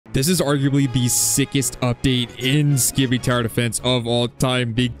This is arguably the sickest update in Skibidi Tower Defense of all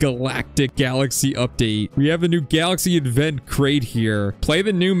time, the Galactic Galaxy update. We have a new Galaxy event crate here. Play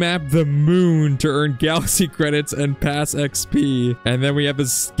the new map, The Moon, to earn Galaxy credits and pass XP. And then we have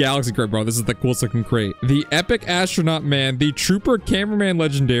this Galaxy crate, bro. This is the coolest looking crate. The Epic Astronaut Man, the Trooper Cameraman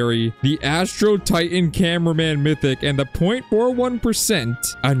Legendary, the Astro Titan Cameraman Mythic, and the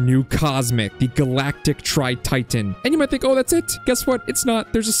 0.41%, a new Cosmic, the Galactic Tri-Titan. And you might think, oh, that's it. Guess what? It's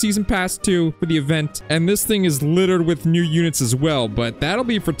not. There's a season pass too for the event. And this thing is littered with new units as well, but that'll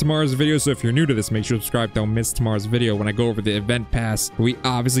be for tomorrow's video. So if you're new to this, make sure to subscribe. Don't miss tomorrow's video when I go over the event pass. We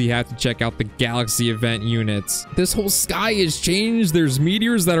obviously have to check out the Galaxy event units. This whole sky has changed. There's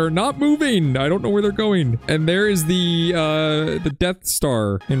meteors that are not moving. I don't know where they're going. And there is the Death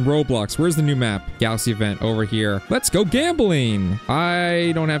Star in Roblox. Where's the new map? Galaxy event over here. Let's go gambling.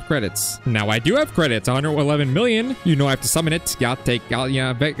 I don't have credits. Now I do have credits. 111 million. You know I have to summon it. Yeah,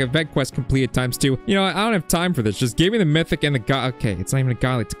 event quest completed ×2. You know, I don't have time for this. Just give me the mythic and the okay, it's not even a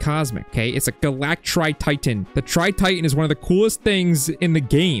god, it's a cosmic. Okay, it's a Galactic Tri-Titan. The Tri-Titan is one of the coolest things in the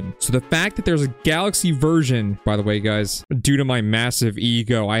game. So the fact that there's a galaxy version, by the way, guys, due to my massive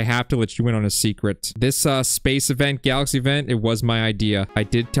ego, I have to let you in on a secret. This space event, galaxy event, it was my idea. I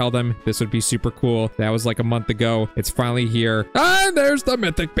did tell them this would be super cool. That was like a month ago. It's finally here. Ah, there's the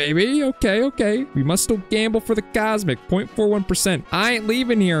mythic, baby. Okay, okay. We must still gamble for the cosmic. 0.41%. I ain't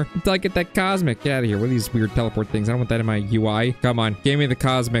leaving here until I get that cosmic. Get out of here. What are these weird teleport things? I don't want that in my UI. Come on, give me the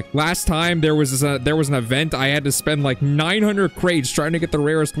cosmic. Last time there was an event, I had to spend like 900 crates trying to get the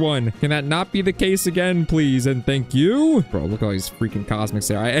rarest one. Can that not be the case again, please? And thank you. Bro, look at all these freaking cosmics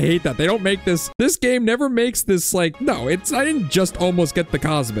there. I hate that. They don't make this. This game never makes this like, no, I didn't just almost get the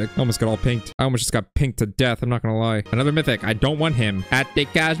cosmic. I almost got all pinked. I almost just got pinked to death. I'm not gonna lie. Another mythic. I don't want him. At the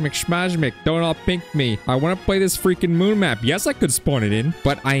cosmic schmazmic. Don't all pink me. I want to play this freaking moon map. Yes, I could spawn it in,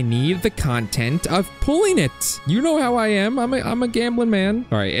 but I need the content of pulling it. You know how I am. I'm a gambling man.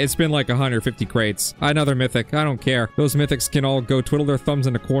 All right, it's been like 150 crates. Another mythic. I don't care. Those mythics can all go twiddle their thumbs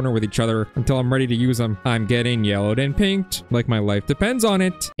in the corner with each other until I'm ready to use them. I'm getting yellowed and pinked. Like my life depends on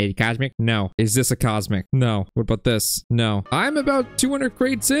it. A cosmic? No. Is this a cosmic? No. What about this? No. I'm about 200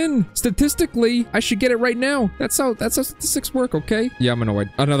 crates in. Statistically, I should get it right now. That's how statistics work, okay? Yeah, I'm annoyed.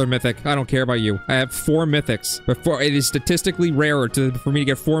 Another mythic. I don't care about you. I have 4 mythics. Before it is statistically rarer for me to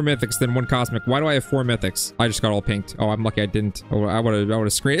get 4 mythics than 1 cosmic. Why do I have 4 mythics? I just got all pinked. Oh, I'm lucky I didn't. Oh, I would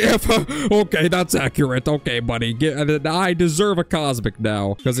have screamed. Okay, that's accurate. Okay, buddy. I deserve a cosmic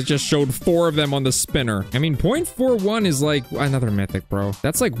now because it just showed 4 of them on the spinner. I mean, 0.41 is like another mythic, bro.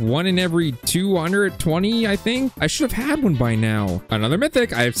 That's like 1 in every 220, I think. I should have had one by now. Another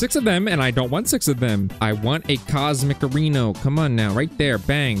mythic. I have 6 of them and I don't want 6 of them. I want a cosmic Areno. Come on now, right there.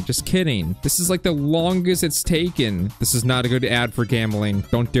 Bang. Just kidding. This is like the longest it's taken. This is not a good ad for gambling.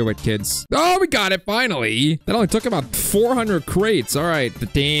 Don't do it, kids. Oh, we got it finally. That only took about 400 crates. All right, the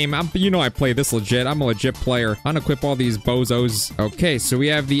team. You know I play this legit. I'm a legit player. I'm gonna equip all these bozos. Okay, so we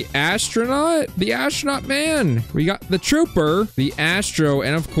have the astronaut man. We got the trooper, the astro,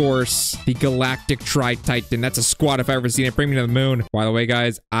 and of course the Galactic Tri-Titan. That's a squad if I ever seen it. Bring me to the moon. By the way,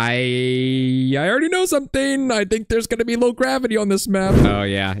 guys, I already know something. I think there's gonna be low gravity on this map. Oh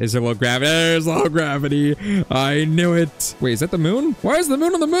yeah, is there low gravity? There's low gravity. I knew it. Wait, is that the moon? Why is the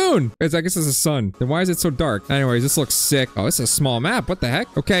moon on the moon? I guess it's the sun. Then why is it so dark? Anyways, this looks sick. Oh, it's a small map. What the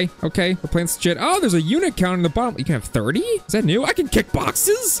heck? Okay, okay. We're playing shit. Oh, there's a unit count in the bottom. You can have 30? Is that new? I can kick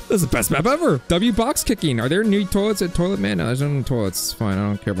boxes? This is the best map ever. W box kicking. Are there new toilets at Toilet Man? No, there's no new toilets. It's fine. I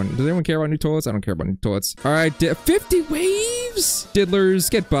don't care about. Does anyone care about new toilets? I don't care about new toilets. All right, 50 waves. Diddlers,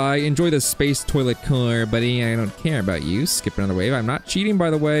 get by. Enjoy the space toilet car, buddy. I don't care about you. Skip another wave. I'm not cheating, by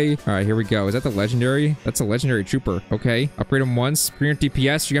the way. All right, here we go. Is that the legendary? That's a legendary trooper. Okay, upgrade him once. 300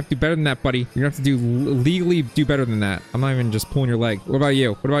 DPS. You have to do better than that, buddy. You're gonna have to legally do better than that. I'm not even just pulling your leg. What about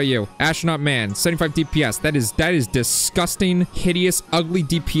you? What about you? Astronaut Man, 75 DPS. That is disgusting, hideous, ugly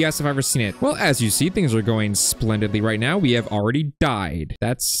DPS if I've ever seen it. Well, as you see, things are going splendidly right now. We have already died.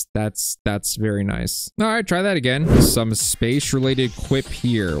 That's very nice. All right, try that again. Some space-related quip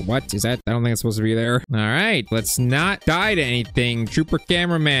here. What is that? I don't think it's supposed to be there. All right, let's not die to anything. Trooper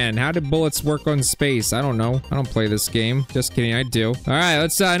Cameraman, how do bullets work on space? I don't know. I don't play this game. Just kidding, I do. All right,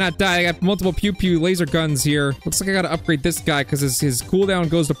 let's not die. I got multiple pew-pew laser guns here. Looks like I gotta upgrade this guy because his cooldown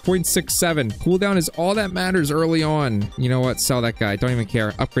goes to 0.67. Cooldown is all that matters early on. You know what? Sell that guy. Don't even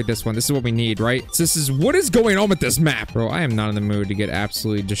care. Upgrade this one. This is what we need, right? So this is what is going on with this map? Bro, I am not in the mood to get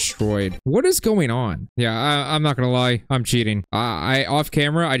absolutely destroyed. What is going on? Yeah, I'm not gonna lie. I'm cheating. cheating. Off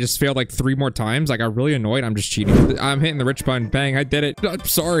camera, I just failed like 3 more times. I got really annoyed. I'm just cheating. I'm hitting the rich button. Bang, I did it. I'm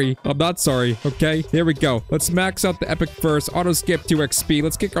sorry. I'm not sorry. Okay, here we go. Let's max out the epic first. Auto skip 2 XP.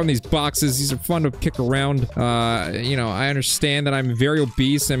 Let's kick on these boxes. These are fun to kick around. You know, I understand that I'm very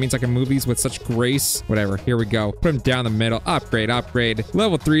obese. That means I can move these with such grace. Whatever. Here we go. Put them down the middle. Upgrade, upgrade.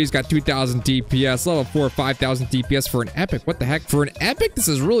 Level 3's got 2,000 DPS. Level 4, 5,000 DPS for an epic. What the heck? For an epic, this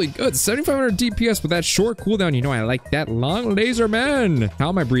is really good. 7,500 DPS with that short cooldown. You know, I like that long laser, man. How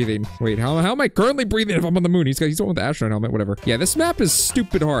am I breathing? Wait, how am I currently breathing if I'm on the moon? He's the one with the astronaut helmet, whatever. Yeah, this map is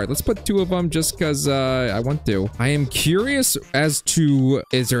stupid hard. Let's put 2 of them just because I want to. I am curious as to,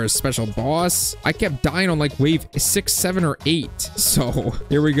 is there a special boss? I kept dying on like wave 6, 7, or 8. So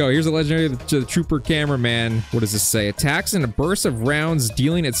here we go. Here's a legendary to the trooper cameraman. What does this say? Attacks in a burst of rounds,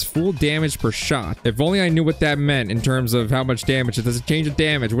 dealing its full damage per shot. If only I knew what that meant in terms of how much damage. It doesn't change the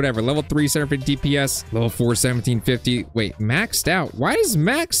damage. Whatever. Level 3, 750 DPS. Level 4, 1750. Wait, maxed out. Why is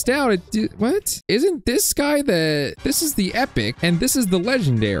maxed out? What? Isn't this guy the... This is the epic, and this is the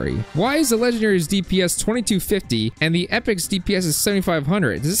legendary. Why is the legendary's DPS 2250 and the epic's DPS is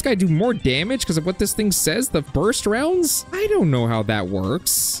 7500? Does this guy do more damage because of what this thing says? The burst rounds? I don't know how that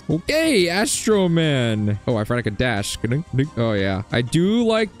works. Okay, Astro Man. Oh, I forgot I could dash. Oh, yeah. I do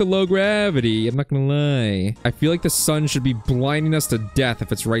like the low gravity. I'm not gonna lie. I feel like the sun should be blinding us to death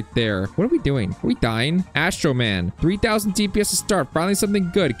if it's right there. What are we doing? Are we dying? Astro Man. 3,000 DPS to start. Finally something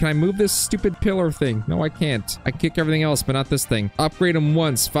good. Can I move this stupid pillar thing? No, I can't. I kick everything else, but not this thing. Upgrade him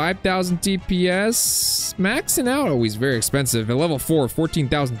once. 5,000 DPS. Maxing out. Oh, he's very expensive. At level 4,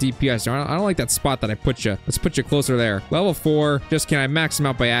 14,000 DPS. I don't like that spot that I put you. Let's put you closer there. Level 4. Just can I max him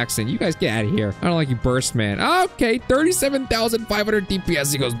out by accident? You guys get out of here. I don't like you, Burst Man. Okay, 37,500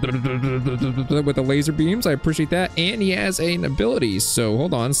 DPS. He goes with the laser beams. I appreciate that. And he has an ability. So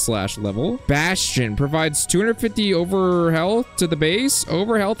hold on. /level. Bastion provides 250 over health to the base.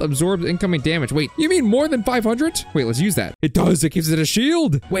 Over health absorbs incoming damage. Wait, you mean more than 500? Wait, let's use that. It does. It gives it a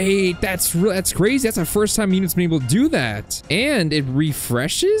shield. Wait, that's crazy. That's the first time unit's been able to do that. And it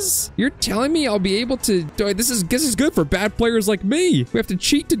refreshes? You're telling me I'll be able to... This is good for bad players like me. We have to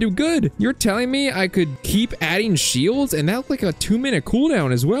cheat to do good. You're telling me I could keep adding shields and that's like a 2-minute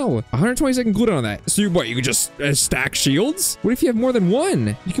cooldown as well. 120-second cooldown on that. So what, you could just stack shields? What if you have more than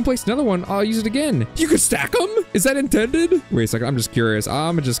one? You can place another one. I'll use it again. You could stack them? Is that intended? Wait a second. I'm just curious.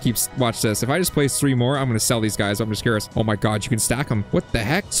 I'm gonna just watch this. If I just place 3 more, I'm gonna sell these guys. I'm just curious. Oh my God, you can stack them. What the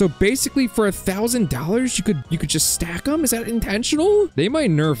heck? So basically for $1,000, you could just stack them? Is that intentional? They might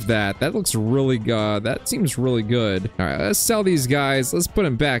nerf that. That looks really good. That seems really good. All right, let's sell these guys. Let's put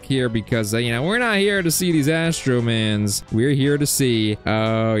them back here because, you know, we're not here to see these Astromans. We're here to see.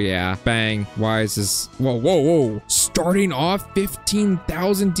 Oh yeah. Bang. Why is this? Whoa, whoa, whoa. Starting off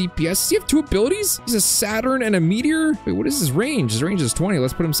 15,000 DPS. Does he have 2 abilities? He's a Saturn and a Meteor? Wait, what is his range? His range is 20.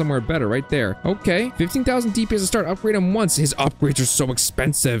 Let's put him somewhere better right there. Okay. 15,000 DPS to start. Upgrade him once. His upgrades are so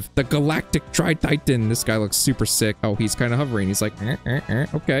expensive. The Galactic Tri-Titan. This guy looks super sick. Oh, he's kind of hovering. He's like,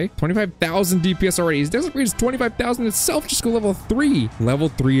 okay. 25,000 DPS already. His next upgrade is 25,000 itself. Just go level 3. Level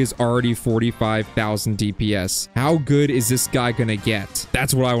 3 is already 45,000 DPS. How good is this guy gonna get?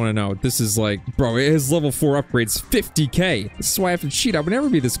 That's what I want to know. This is like, bro, his level 4 upgrades 50k. This is why I have to cheat. I would never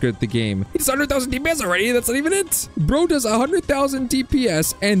be this good at the game. He does 100,000 DPS already. That's not even it. Bro does 100,000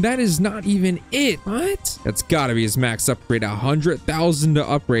 DPS and that is not even it. What? That's gotta be his max upgrade. 100,000 to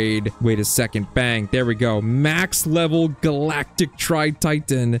upgrade. Wait a second. Bang. There we go. Max level Galactic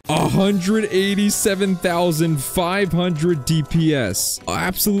Tri-Titan. 187,500 DPS.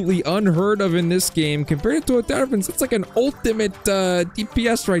 Absolutely unheard of in this game. Compared to a Dolphins, it's like an ultimate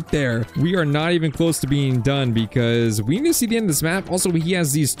DPS right there. We are not even close to being done because we need to see the end of this map. Also, he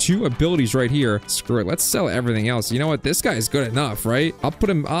has these 2 abilities right here. Screw it. Let's sell everything else. You know what? This guy is good enough, right? I'll put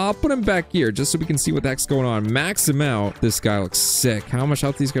him back here just so we can see what the heck's going on. Max him out. This guy looks sick. How much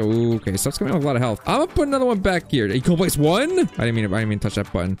health these guys? Ooh, okay, stuff's coming out with a lot of health. I'm gonna put another one back here. You can place 1? I didn't mean to touch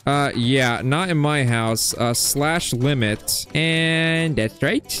that button. Yeah, not in my house. /limit. And that's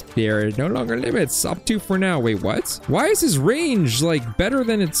right. There are no longer limits. Up to for now. Wait, what? Why is his range like better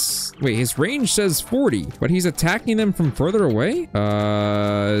than its... Wait, his range says 40, but he's attacking them from further away?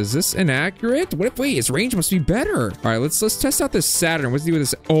 Is this inaccurate? What if, wait, his range must be better. All right, let's test out this Saturn. What's he do with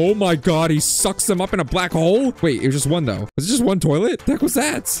this? Oh my God, he sucks them up in a black hole. Wait, it was just 1 though. Was it just 1 toilet? What the heck was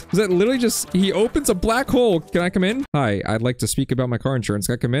that? Was that literally just, he opens a black hole. Can I come in? Hi, I'd like to speak about my car insurance.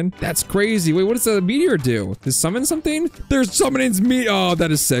 Can I come in? That's crazy. Wait, what does the meteor do? Does it summon something? There's summoning me. Oh,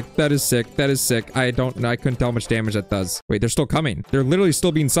 that is sick. That is sick. That is sick. I couldn't tell how much damage that does. Wait, they're still coming. They're literally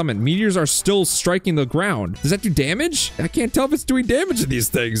still being summoned. Meteors are still striking the ground. Does that do damage? I can't tell if it's doing damage to these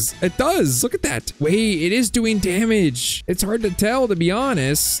things. It does. Look at that. Wait, it is doing damage. It's hard to tell, to be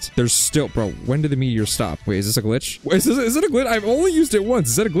honest. There's still, bro, when did the meteor stop? Wait, is this a glitch? Wait, is it a glitch? I've only used it once.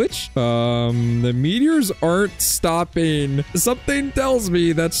 Is that a glitch? The meteors aren't stopping. Something tells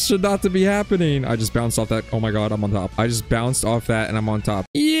me that should not to be happening. I just bounced off that. Oh my God, I'm on top. I just bounced off that and I'm on top.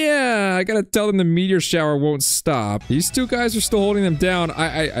 Yeah, I gotta tell them the meteor shower won't stop. These two guys are still holding them down.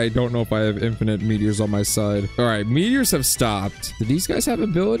 I don't know if I have infinite meteors on my side. All right, meteors have stopped. Do these guys have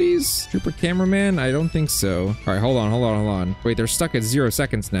abilities? Trooper cameraman? I don't think so. All right, hold on. Wait, they're stuck at 0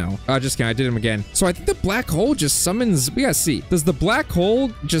 seconds now. Just kidding, I did them again. So I think the black hole just summons, we gotta see. Does the black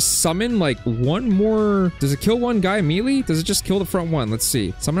hole just summon like one more? Does it kill one guy immediately? Does it just kill the front one? Let's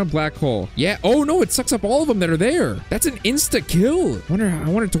see. Summon a black hole. Yeah. Oh no, it sucks up all of them that are there. That's an insta kill. I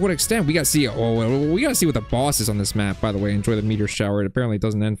wonder to what extent. We gotta see. Oh, we gotta see what the boss is on this map. By the way, enjoy the meteor shower. It apparently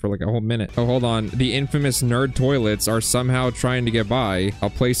doesn't end for like a whole minute. Oh, hold on. The infamous nerd toilets are somehow trying to get by. I'll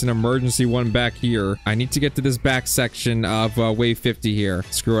place an emergency one back here. I need to get to this back section of wave 50 here.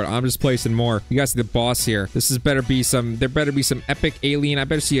 Screw it. I'm just placing more. You guys see the boss here. There better be some epic alien. I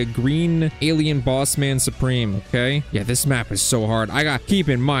better see a green alien boss man supreme. Okay. Yeah, this map is so hard. Keep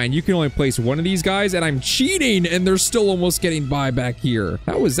in mind, you can only place one of these guys and I'm cheating and they're still almost getting by back here.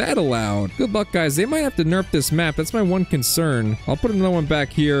 How is that allowed? Good luck, guys. They might have to nerf this map. That's my one concern. I'll put another one back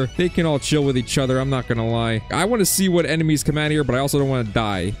here. They can all chill with each other. I'm not gonna lie. I want to see what enemies come out here, but I also don't want to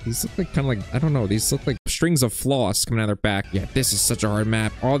die. These look like kind of like, I don't know. These look like strings of floss coming out of their back. Yeah, this is such a hard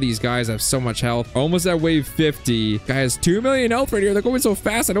map. All these guys have so much health. Almost at wave 50. Guy has 2 million health right here. They're going so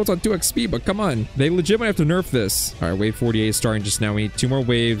fast. I know it's on 2x speed, but come on. They legit might have to nerf this. All right, wave 48 is starting just now. We need 2 more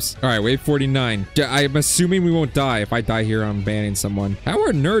waves. All right, wave 49. I'm assuming we won't die. If I die here, I'm banning someone. How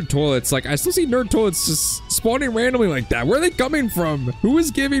are nerd toilets? Like, I still see nerd toilets just spawning randomly like that. Where are they coming from? Who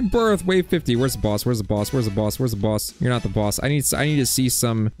is giving birth? Wave 50. Where's the boss? Where's the boss? Where's the boss? Where's the boss? You're not the boss. I need to see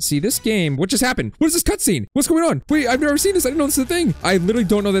some. See this game. What just happened? What is this cutscene? What's going on? Wait, I've never seen this. I didn't know this is a thing. I literally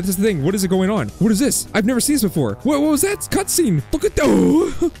don't know that this is a thing. What is it going on? What is this? I've never seen this before. What was that cutscene? Look at the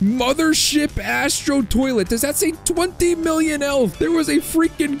Mothership Astro Toilet. Does that say 20 million health? There was a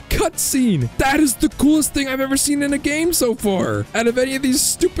freaking cutscene. That is the coolest thing I've ever seen in a game so far. Out of any of these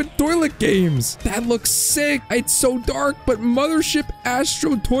stupid toilet games. That looks sick. It's so dark, but Mothership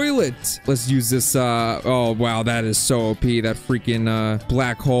Astro Toilet. Let's use this. Oh, wow. That is so OP. That freaking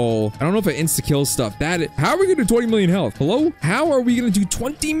black hole. I don't know if it insta-kills stuff. How are we going to do 20 million health? Hello? How are we going to do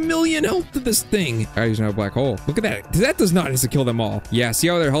 20 million health to this thing? I using a black hole. Look at that. That does not insta-kill them all. Yeah, see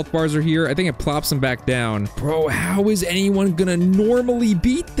how their health bars are here? I think it plops them back down. Bro, how is anyone going to normally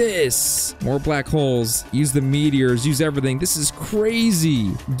beat this? More black holes. Use the meteors. Use everything. This is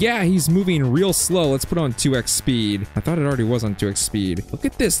crazy. Yeah, he's moving real slow. Let's put on 2x speed. I thought it already was on 2x speed. Look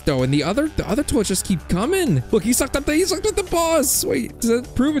at this though. And the other toilets just keep coming. Look, he sucked up the boss. Wait, does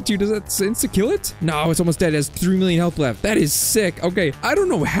that prove it to you? Does that insta-kill it? No, it's almost dead. It has 3 million health left. That is sick. Okay, I don't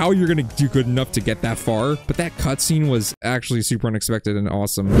know how you're gonna do good enough to get that far, but that cutscene was actually super unexpected and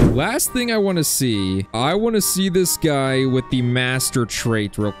awesome. Last thing I want to see this guy with the master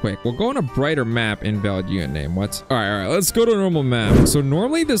trait real quick. We'll go on a brighter map. Invalid unit name. What? All right, let's go to a normal map. So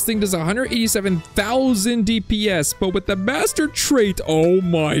normally this thing does 187,000 DPS, but with the master trait, oh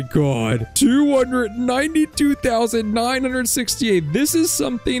my god, 292,968. This is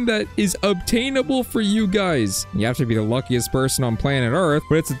something that is obtainable for you guys. You have to be the luckiest person on planet Earth,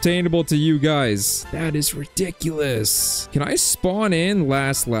 but it's attainable to you guys. That is ridiculous. Can I spawn in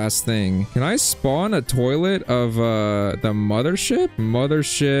last thing? Can I spawn a toilet of the mothership?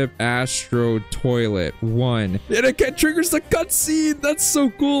 Mothership Astro Toilet 1. And it triggers the cutscene. That's so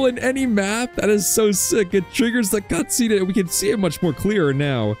cool in any map. That is so sick. It triggers the cutscene and we can see it much more clearer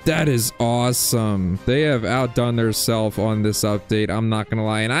now. That is awesome. They have outdone themselves on this update. I'm not gonna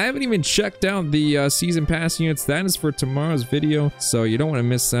lie. And I haven't even checked out the season pass units. That is for tomorrow's video. So you don't want to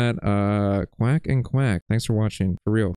miss that. Quack and quack. Thanks for watching. For real.